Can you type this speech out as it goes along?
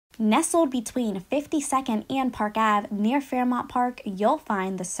Nestled between 52nd and Park Ave near Fairmont Park, you'll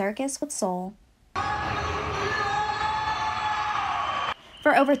find the Circus with Soul.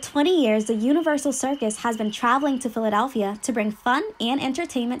 For over 20 years, the UniverSoul Circus has been traveling to Philadelphia to bring fun and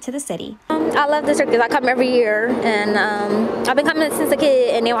entertainment to the city. I love the circus. I come every year, and I've been coming since a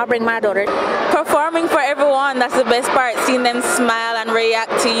kid, and now I bring my daughter. Performing for everyone, that's the best part, seeing them smile and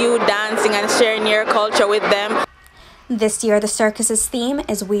react to you dancing and sharing your culture with them. This year, the circus's theme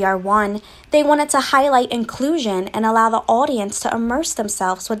is We Are One. They wanted to highlight inclusion and allow the audience to immerse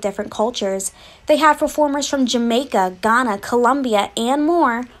themselves with different cultures. They have performers from Jamaica, Ghana, Colombia, and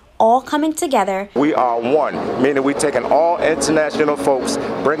more, all coming together. We are one, meaning we're taking all international folks,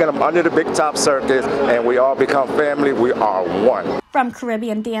 bringing them under the big top circus, and we all become family. We are one. From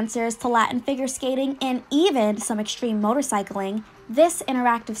Caribbean dancers to Latin figure skating and even some extreme motorcycling, this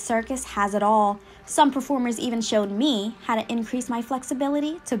interactive circus has it all. Some performers even showed me how to increase my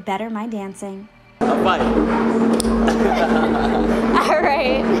flexibility to better my dancing. I'm fine. All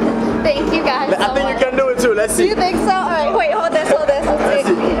right. Thank you guys. I think you can do it too. Let's see. You think so? All right. Wait, hold this. Let's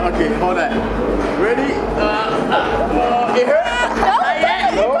see. Okay, hold on. Ready? It hurt?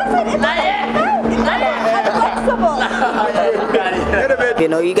 Not yet. You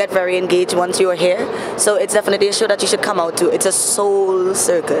know, you get very engaged once you're here, so it's definitely a show that you should come out to. It's a soul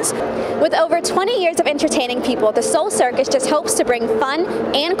circus. With over 20 years of entertaining people, the Soul Circus just hopes to bring fun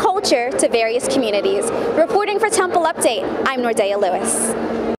and culture to various communities. Reporting for Temple Update, I'm Nordea Lewis.